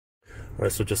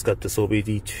Alright, so just got this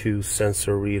OBD2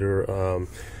 sensor reader.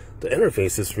 The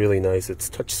interface is really nice. It's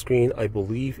touchscreen. I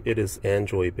believe it is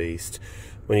Android based.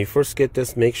 When you first get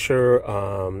this, make sure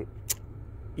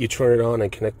you turn it on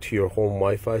and connect to your home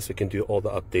Wi-Fi so you can do all the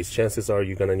updates. Chances are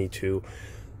you're gonna need to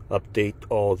update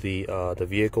all the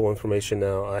vehicle information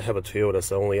now. I have a Toyota,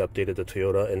 so I only updated the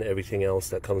Toyota and everything else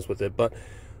that comes with it. But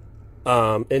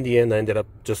in the end, I ended up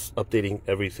just updating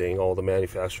everything, all the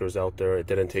manufacturers out there. It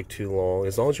didn't take too long.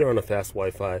 As long as you're on a fast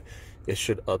Wi-Fi, it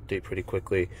should update pretty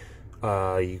quickly.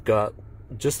 You got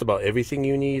just about everything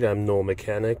you need. I'm no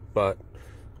mechanic, but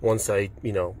once I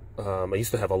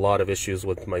used to have a lot of issues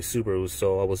with my Subaru,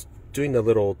 so I was doing the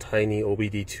little tiny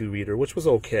OBD2 reader, which was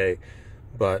okay,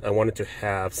 but I wanted to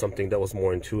have something that was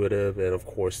more intuitive. And of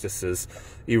course,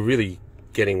 you're really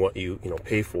getting what you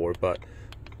pay for. But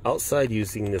outside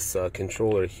using this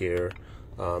controller here,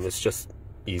 it's just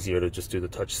easier to just do the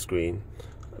touch screen.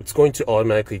 It's going to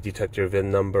automatically detect your VIN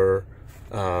number.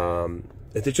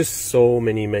 There's just so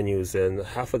many menus, and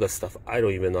half of the stuff I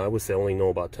don't even know. I would say I only know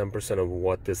about 10% of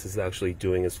what this is actually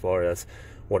doing as far as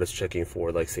what it's checking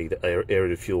for, like say the air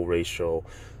to fuel ratio.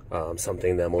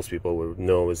 Something that most people would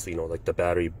know is like the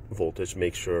battery voltage.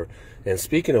 Make sure. And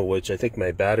speaking of which, I think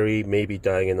my battery may be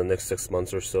dying in the next 6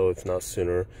 months or so, if not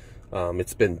sooner.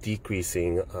 It's been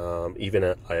decreasing even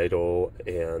at idle,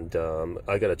 and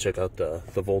I gotta check out the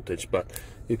voltage, but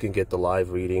you can get the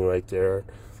live reading right there.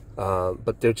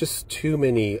 But there are just too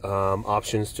many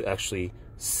options to actually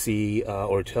see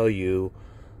or tell you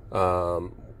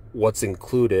what's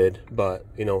included. But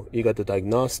you got the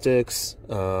diagnostics,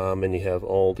 and you have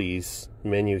all these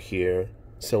menu here.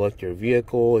 Select your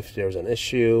vehicle if there's an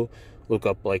issue. Look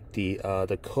up like the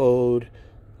code.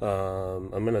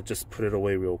 I'm gonna just put it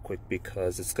away real quick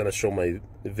because it's gonna show my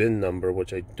VIN number,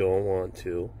 which I don't want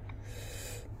to.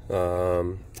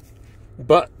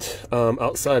 But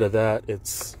outside of that,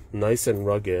 it's nice and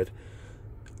rugged.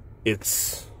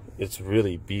 It's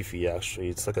really beefy, actually.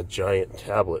 It's like a giant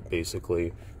tablet,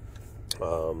 basically.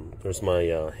 There's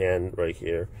my hand right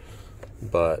here,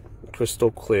 but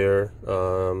crystal clear.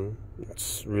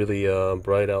 It's really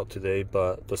bright out today,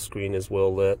 but the screen is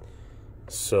well lit.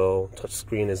 So touch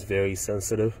screen is very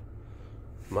sensitive.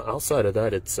 Outside of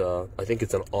that, I think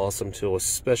it's an awesome tool,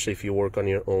 especially if you work on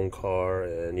your own car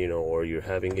and or you're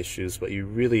having issues, but you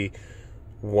really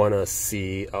want to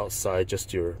see outside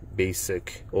just your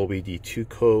basic OBD2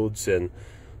 codes and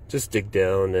just dig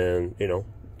down and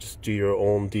just do your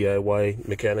own DIY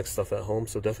mechanic stuff at home.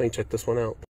 So definitely check this one out.